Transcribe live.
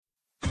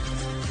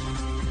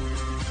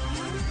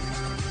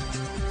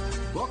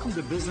Welcome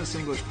to Business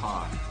English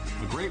Pod,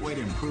 a great way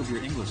to improve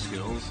your English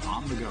skills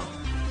on the go.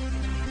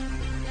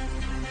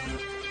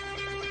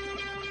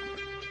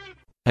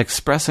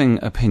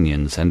 Expressing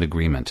opinions and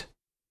agreement.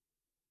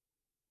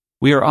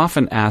 We are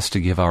often asked to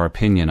give our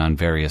opinion on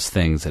various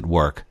things at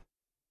work.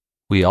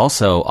 We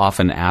also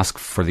often ask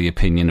for the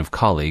opinion of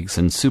colleagues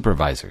and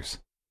supervisors.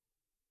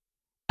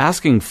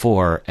 Asking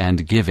for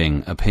and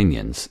giving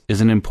opinions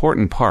is an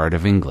important part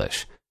of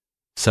English,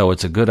 so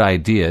it's a good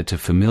idea to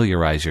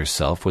familiarize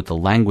yourself with the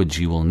language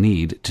you will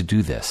need to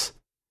do this.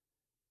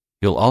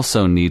 You'll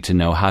also need to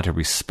know how to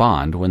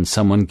respond when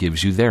someone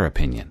gives you their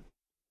opinion.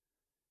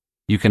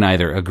 You can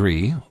either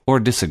agree or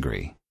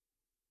disagree,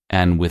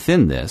 and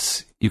within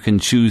this, you can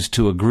choose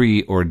to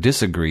agree or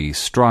disagree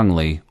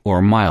strongly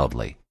or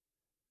mildly.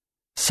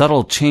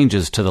 Subtle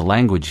changes to the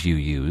language you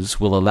use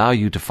will allow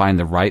you to find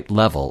the right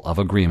level of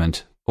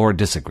agreement or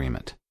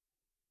disagreement.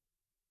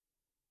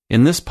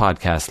 In this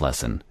podcast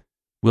lesson,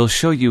 we'll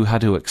show you how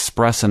to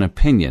express an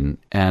opinion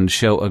and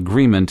show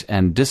agreement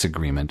and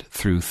disagreement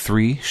through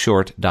 3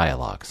 short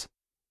dialogues.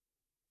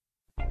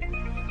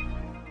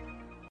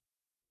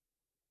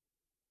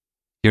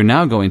 You're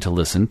now going to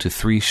listen to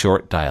 3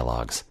 short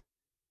dialogues.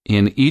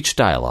 In each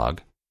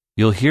dialogue,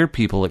 you'll hear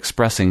people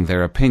expressing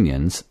their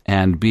opinions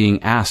and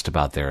being asked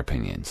about their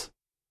opinions.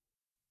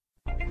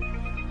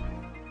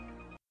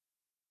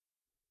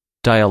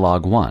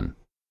 Dialogue 1.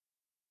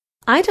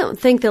 I don't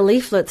think the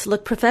leaflets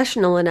look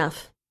professional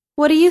enough.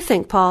 What do you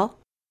think, Paul?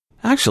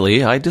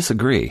 Actually, I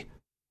disagree.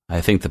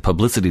 I think the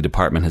publicity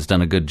department has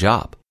done a good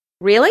job.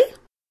 Really?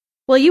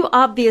 Well, you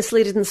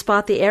obviously didn't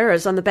spot the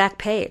errors on the back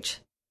page.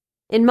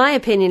 In my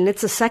opinion,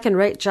 it's a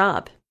second-rate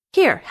job.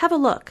 Here, have a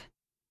look.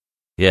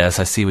 Yes,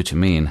 I see what you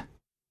mean.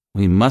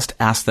 We must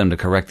ask them to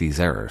correct these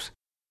errors.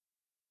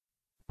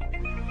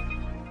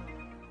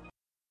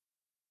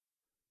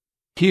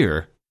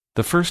 Here,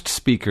 the first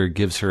speaker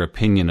gives her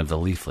opinion of the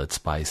leaflets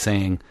by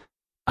saying,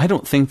 I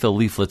don't think the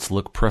leaflets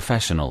look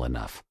professional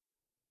enough.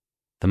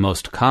 The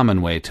most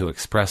common way to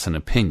express an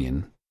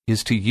opinion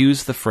is to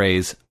use the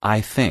phrase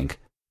I think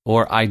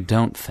or I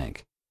don't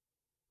think.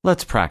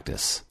 Let's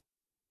practice.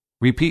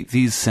 Repeat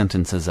these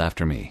sentences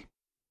after me.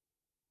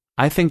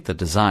 I think the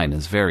design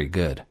is very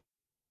good.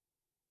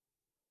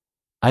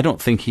 I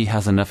don't think he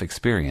has enough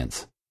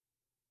experience.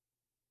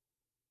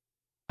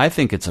 I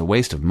think it's a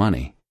waste of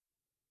money.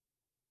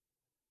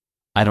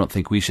 I don't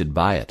think we should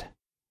buy it.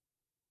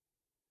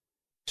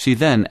 She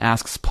then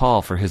asks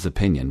Paul for his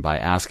opinion by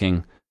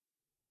asking,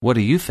 What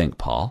do you think,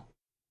 Paul?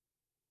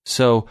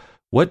 So,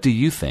 what do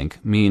you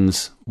think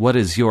means, what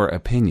is your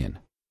opinion?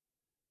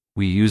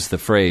 We use the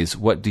phrase,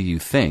 what do you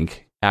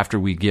think, after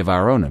we give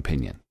our own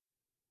opinion.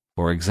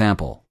 For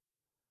example,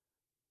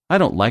 I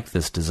don't like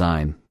this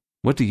design.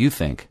 What do you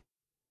think?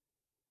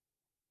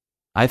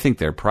 I think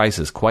their price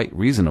is quite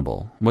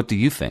reasonable. What do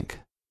you think?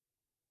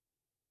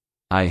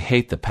 I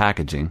hate the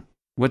packaging.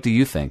 What do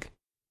you think?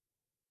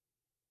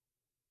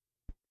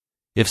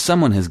 If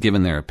someone has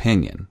given their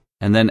opinion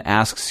and then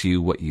asks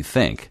you what you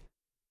think,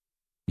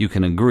 you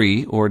can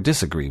agree or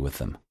disagree with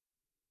them.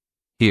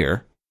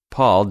 Here,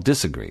 Paul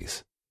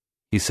disagrees.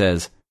 He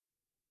says,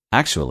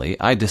 Actually,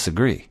 I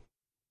disagree.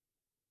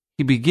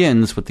 He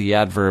begins with the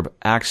adverb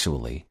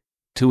actually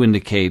to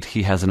indicate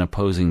he has an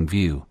opposing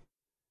view.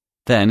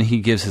 Then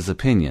he gives his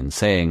opinion,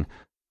 saying,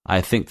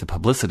 I think the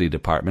publicity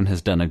department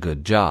has done a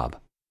good job.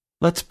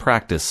 Let's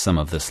practice some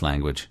of this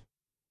language.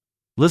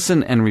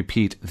 Listen and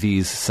repeat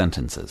these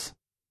sentences.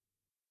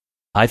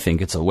 I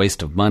think it's a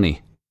waste of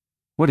money.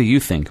 What do you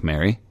think,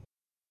 Mary?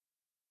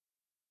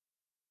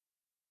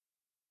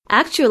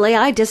 Actually,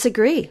 I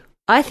disagree.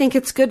 I think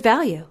it's good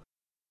value.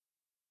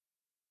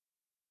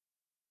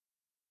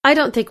 I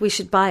don't think we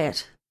should buy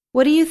it.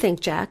 What do you think,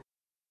 Jack?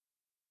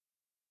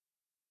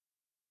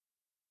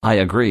 I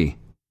agree.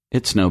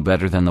 It's no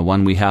better than the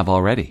one we have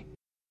already.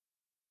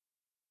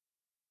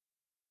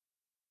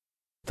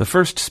 The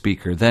first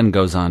speaker then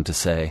goes on to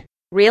say,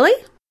 Really?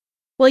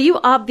 Well,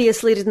 you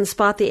obviously didn't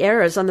spot the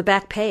errors on the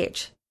back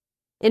page.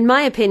 In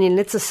my opinion,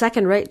 it's a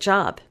second-rate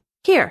job.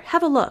 Here,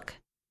 have a look.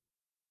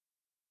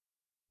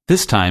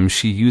 This time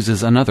she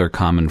uses another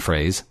common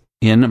phrase,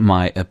 in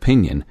my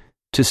opinion,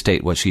 to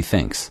state what she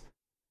thinks.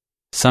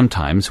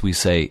 Sometimes we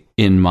say,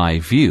 in my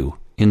view,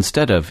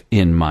 instead of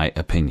in my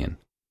opinion.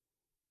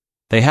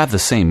 They have the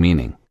same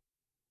meaning.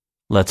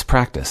 Let's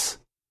practice.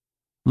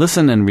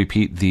 Listen and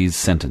repeat these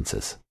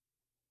sentences.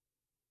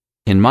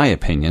 In my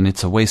opinion,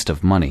 it's a waste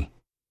of money.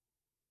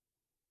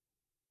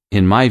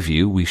 In my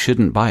view, we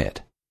shouldn't buy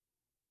it.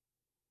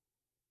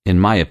 In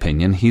my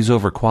opinion, he's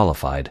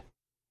overqualified.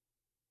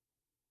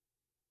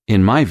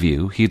 In my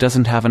view, he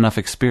doesn't have enough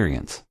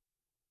experience.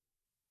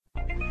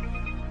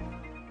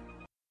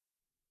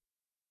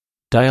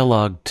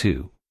 Dialogue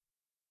 2.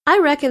 I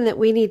reckon that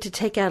we need to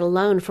take out a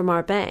loan from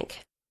our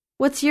bank.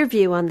 What's your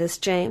view on this,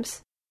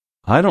 James?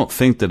 I don't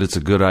think that it's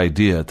a good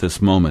idea at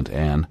this moment,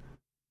 Anne.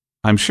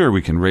 I'm sure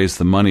we can raise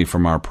the money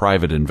from our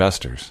private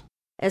investors.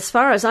 As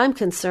far as I'm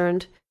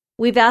concerned,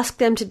 we've asked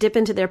them to dip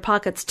into their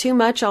pockets too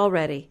much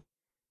already.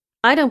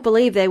 I don't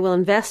believe they will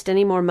invest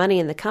any more money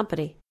in the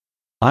company.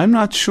 I'm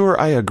not sure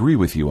I agree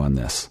with you on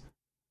this.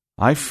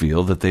 I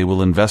feel that they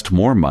will invest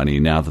more money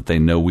now that they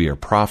know we are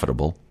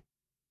profitable.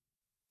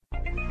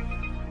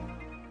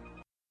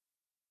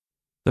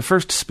 The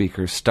first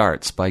speaker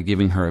starts by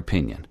giving her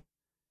opinion.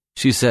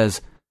 She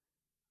says,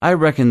 I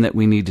reckon that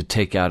we need to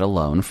take out a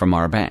loan from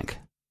our bank.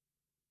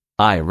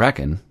 I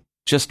reckon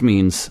just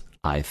means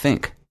I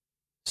think.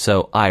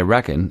 So I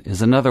reckon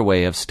is another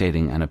way of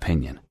stating an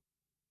opinion.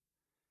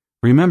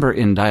 Remember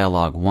in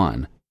Dialogue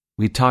 1,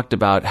 we talked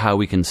about how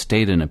we can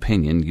state an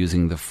opinion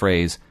using the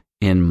phrase,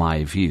 in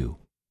my view.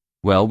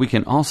 Well, we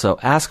can also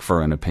ask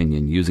for an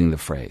opinion using the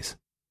phrase.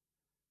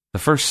 The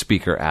first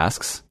speaker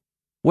asks,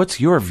 What's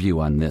your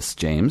view on this,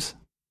 James?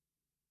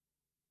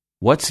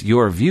 What's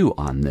your view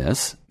on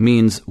this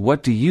means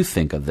what do you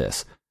think of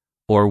this,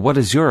 or what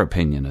is your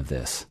opinion of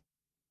this?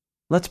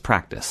 Let's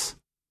practice.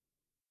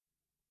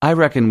 I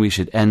reckon we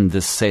should end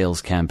this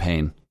sales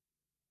campaign.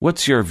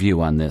 What's your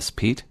view on this,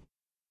 Pete?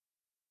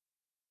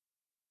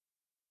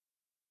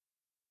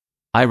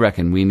 I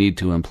reckon we need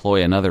to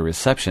employ another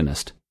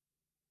receptionist.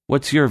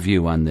 What's your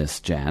view on this,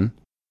 Jan?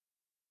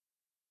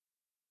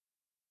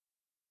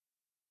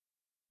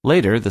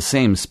 Later, the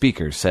same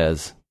speaker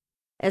says,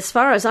 As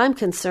far as I'm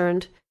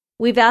concerned,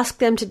 we've asked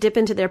them to dip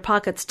into their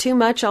pockets too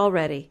much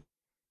already.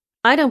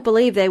 I don't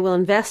believe they will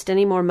invest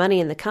any more money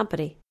in the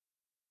company.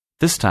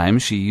 This time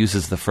she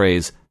uses the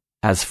phrase,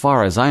 as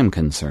far as I'm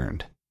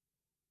concerned.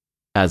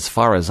 As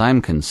far as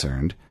I'm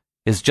concerned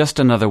is just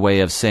another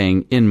way of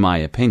saying in my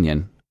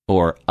opinion,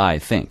 or I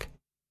think.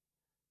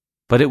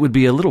 But it would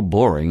be a little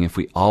boring if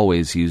we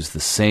always use the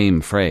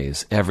same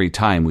phrase every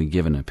time we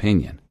give an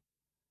opinion.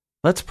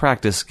 Let's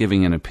practice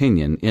giving an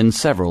opinion in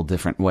several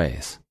different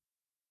ways.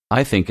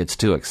 I think it's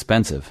too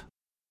expensive.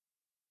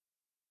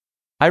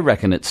 I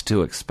reckon it's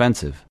too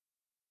expensive.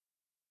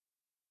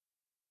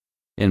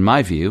 In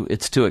my view,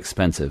 it's too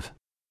expensive.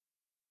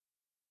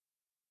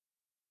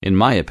 In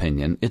my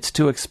opinion, it's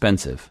too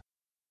expensive.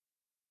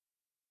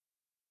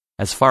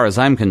 As far as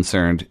I'm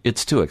concerned,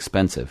 it's too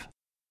expensive.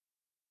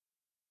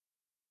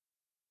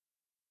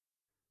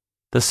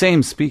 The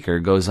same speaker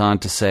goes on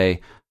to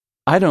say,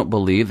 I don't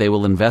believe they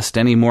will invest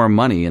any more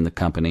money in the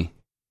company.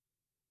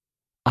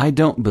 I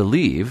don't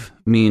believe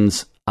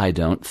means I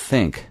don't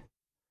think.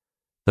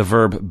 The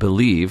verb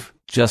believe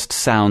just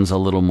sounds a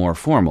little more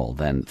formal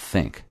than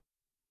think.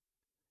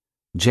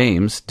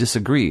 James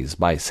disagrees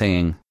by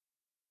saying,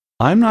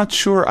 I'm not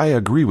sure I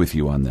agree with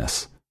you on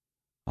this.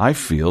 I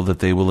feel that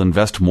they will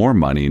invest more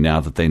money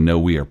now that they know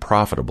we are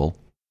profitable.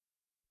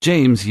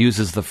 James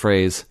uses the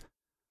phrase,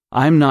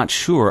 I'm not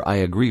sure I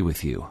agree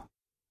with you.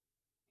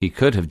 He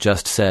could have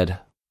just said,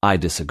 I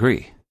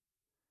disagree.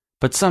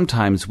 But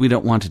sometimes we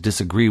don't want to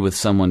disagree with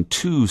someone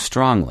too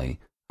strongly,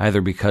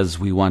 either because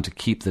we want to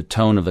keep the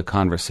tone of the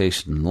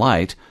conversation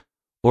light,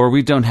 or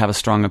we don't have a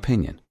strong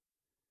opinion.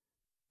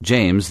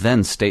 James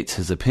then states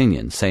his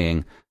opinion,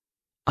 saying,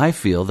 I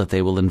feel that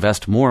they will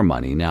invest more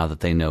money now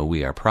that they know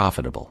we are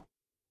profitable.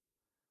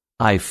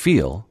 I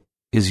feel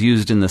is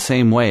used in the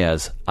same way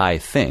as I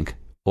think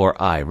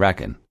or I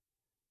reckon.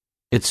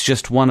 It's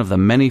just one of the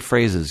many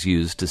phrases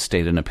used to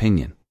state an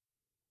opinion.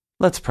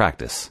 Let's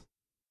practice.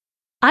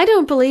 I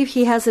don't believe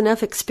he has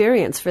enough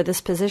experience for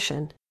this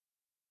position.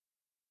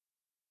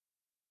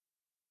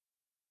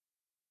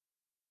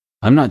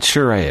 I'm not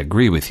sure I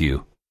agree with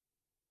you.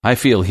 I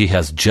feel he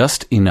has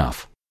just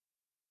enough.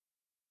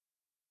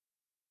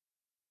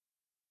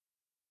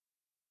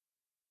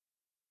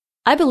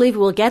 I believe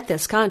we'll get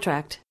this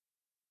contract.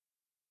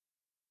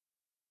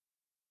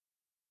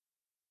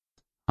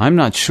 I'm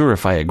not sure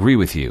if I agree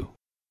with you.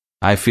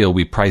 I feel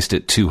we priced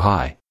it too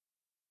high.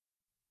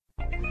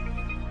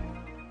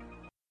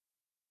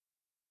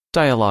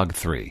 Dialogue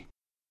 3.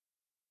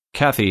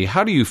 Kathy,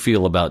 how do you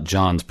feel about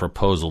John's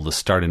proposal to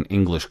start an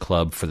English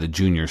club for the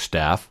junior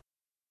staff?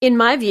 In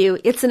my view,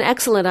 it's an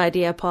excellent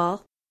idea,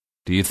 Paul.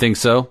 Do you think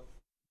so?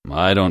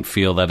 I don't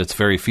feel that it's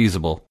very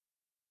feasible.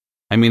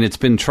 I mean, it's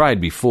been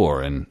tried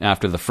before, and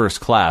after the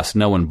first class,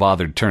 no one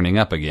bothered turning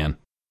up again.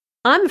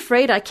 I'm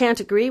afraid I can't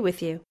agree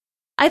with you.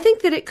 I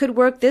think that it could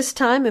work this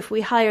time if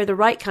we hire the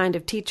right kind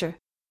of teacher.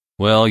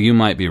 Well, you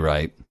might be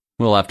right.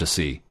 We'll have to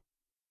see.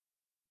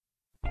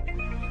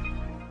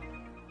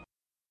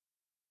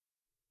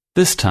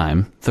 This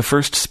time, the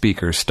first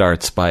speaker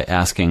starts by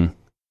asking,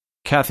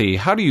 Kathy,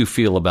 how do you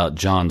feel about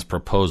John's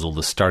proposal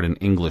to start an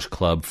English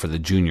club for the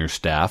junior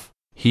staff?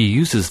 He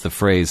uses the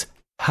phrase,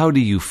 how do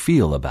you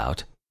feel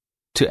about,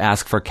 to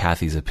ask for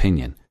Kathy's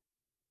opinion.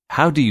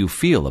 How do you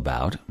feel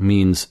about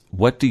means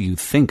what do you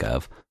think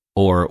of,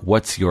 or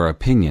what's your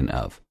opinion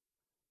of.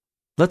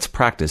 Let's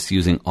practice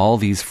using all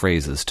these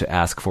phrases to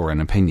ask for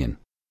an opinion.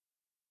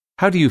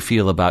 How do you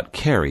feel about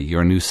Carrie,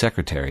 your new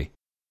secretary?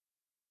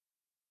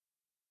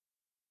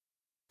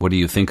 What do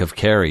you think of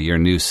Carrie, your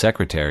new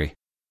secretary?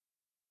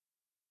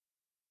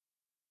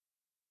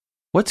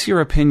 What's your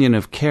opinion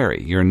of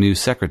Carrie, your new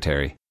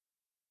secretary?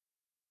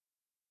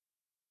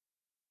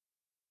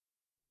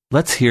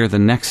 Let's hear the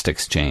next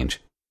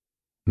exchange.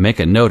 Make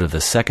a note of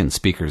the second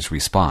speaker's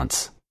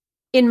response.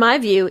 In my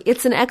view,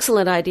 it's an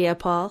excellent idea,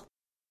 Paul.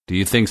 Do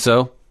you think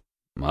so?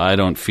 I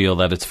don't feel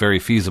that it's very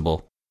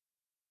feasible.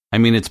 I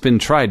mean, it's been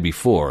tried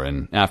before,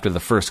 and after the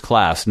first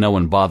class, no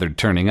one bothered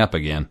turning up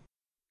again.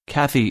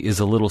 Kathy is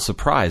a little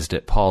surprised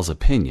at Paul's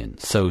opinion,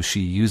 so she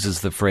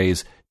uses the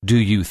phrase, "Do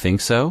you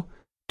think so?"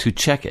 to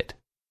check it.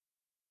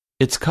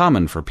 It's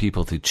common for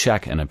people to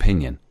check an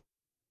opinion.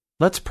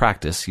 Let's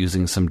practice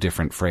using some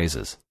different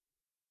phrases.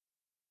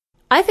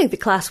 I think the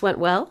class went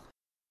well.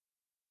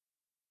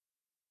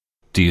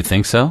 Do you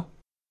think so?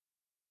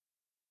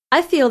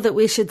 I feel that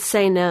we should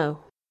say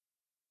no.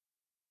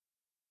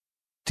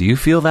 Do you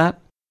feel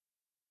that?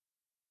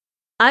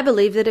 I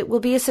believe that it will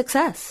be a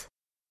success.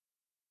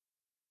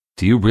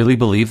 Do you really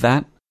believe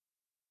that?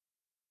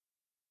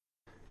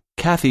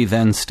 Kathy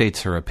then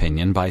states her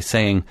opinion by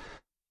saying,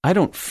 "I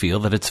don't feel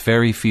that it's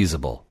very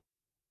feasible."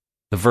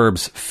 The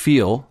verbs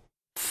feel,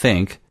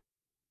 think,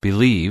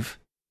 believe,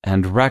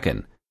 and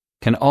reckon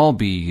can all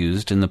be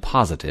used in the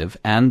positive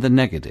and the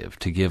negative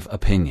to give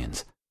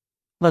opinions.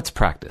 Let's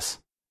practice.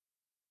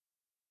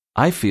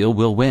 I feel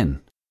we'll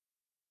win.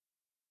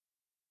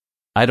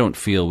 I don't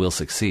feel we'll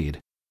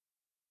succeed.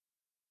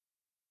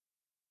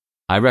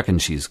 I reckon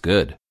she's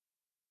good.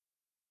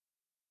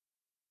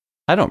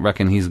 I don't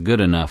reckon he's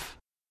good enough.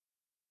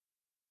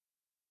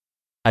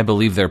 I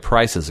believe their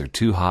prices are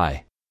too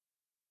high.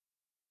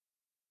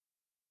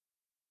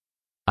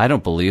 I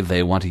don't believe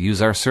they want to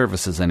use our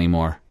services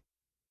anymore.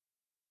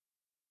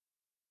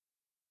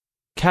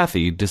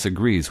 Kathy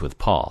disagrees with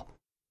Paul.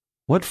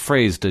 What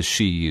phrase does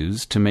she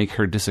use to make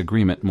her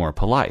disagreement more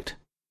polite?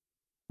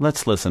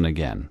 Let's listen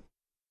again.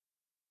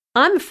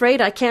 I'm afraid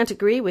I can't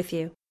agree with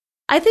you.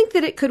 I think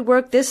that it could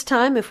work this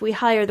time if we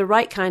hire the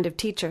right kind of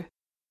teacher.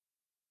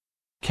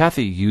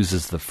 Kathy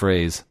uses the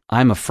phrase,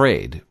 "I'm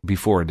afraid,"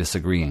 before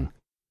disagreeing.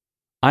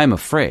 "I'm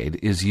afraid"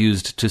 is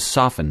used to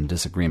soften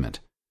disagreement.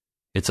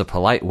 It's a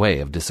polite way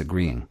of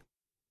disagreeing.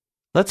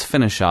 Let's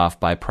finish off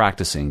by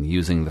practicing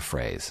using the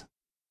phrase.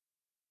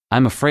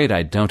 I'm afraid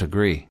I don't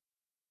agree.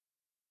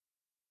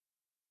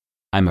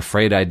 I'm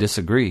afraid I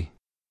disagree.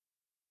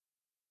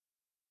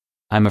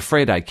 I'm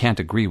afraid I can't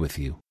agree with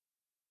you.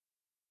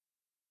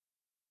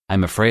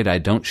 I'm afraid I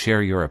don't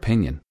share your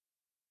opinion.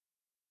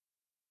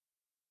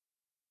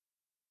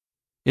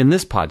 In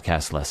this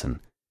podcast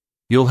lesson,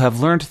 you'll have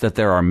learned that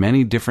there are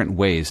many different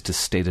ways to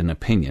state an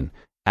opinion,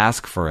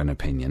 ask for an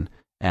opinion,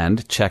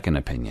 and check an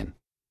opinion.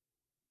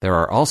 There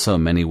are also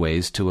many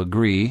ways to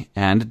agree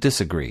and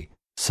disagree,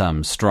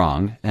 some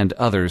strong and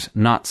others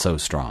not so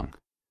strong.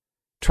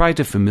 Try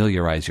to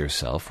familiarize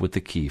yourself with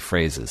the key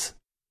phrases.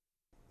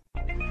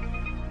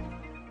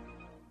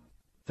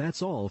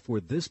 That's all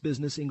for this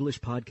Business English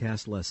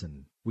Podcast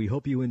lesson. We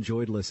hope you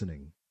enjoyed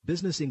listening.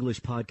 Business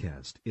English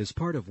Podcast is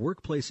part of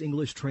Workplace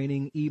English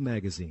Training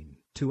e-magazine.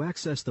 To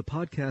access the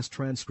podcast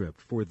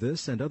transcript for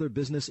this and other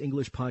Business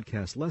English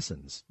Podcast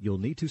lessons, you'll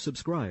need to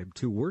subscribe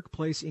to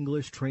Workplace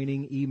English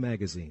Training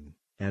e-magazine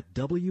at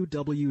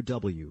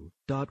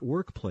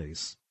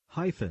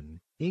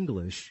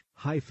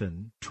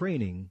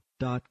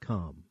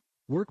www.workplace-english-training.com.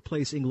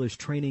 Workplace English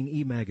Training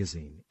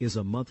e-magazine is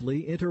a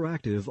monthly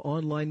interactive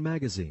online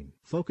magazine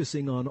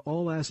focusing on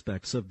all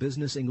aspects of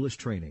business English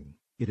training.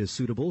 It is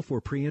suitable for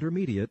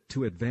pre-intermediate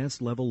to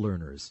advanced level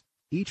learners.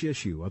 Each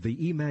issue of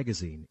the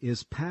e-magazine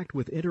is packed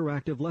with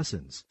interactive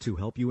lessons to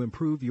help you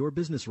improve your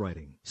business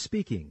writing,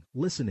 speaking,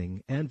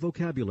 listening, and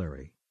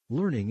vocabulary.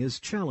 Learning is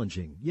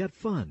challenging yet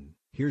fun.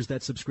 Here's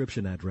that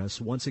subscription address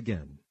once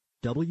again: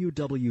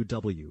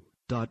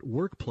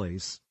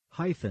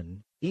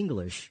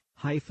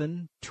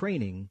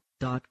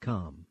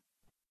 www.workplace-english-training.com.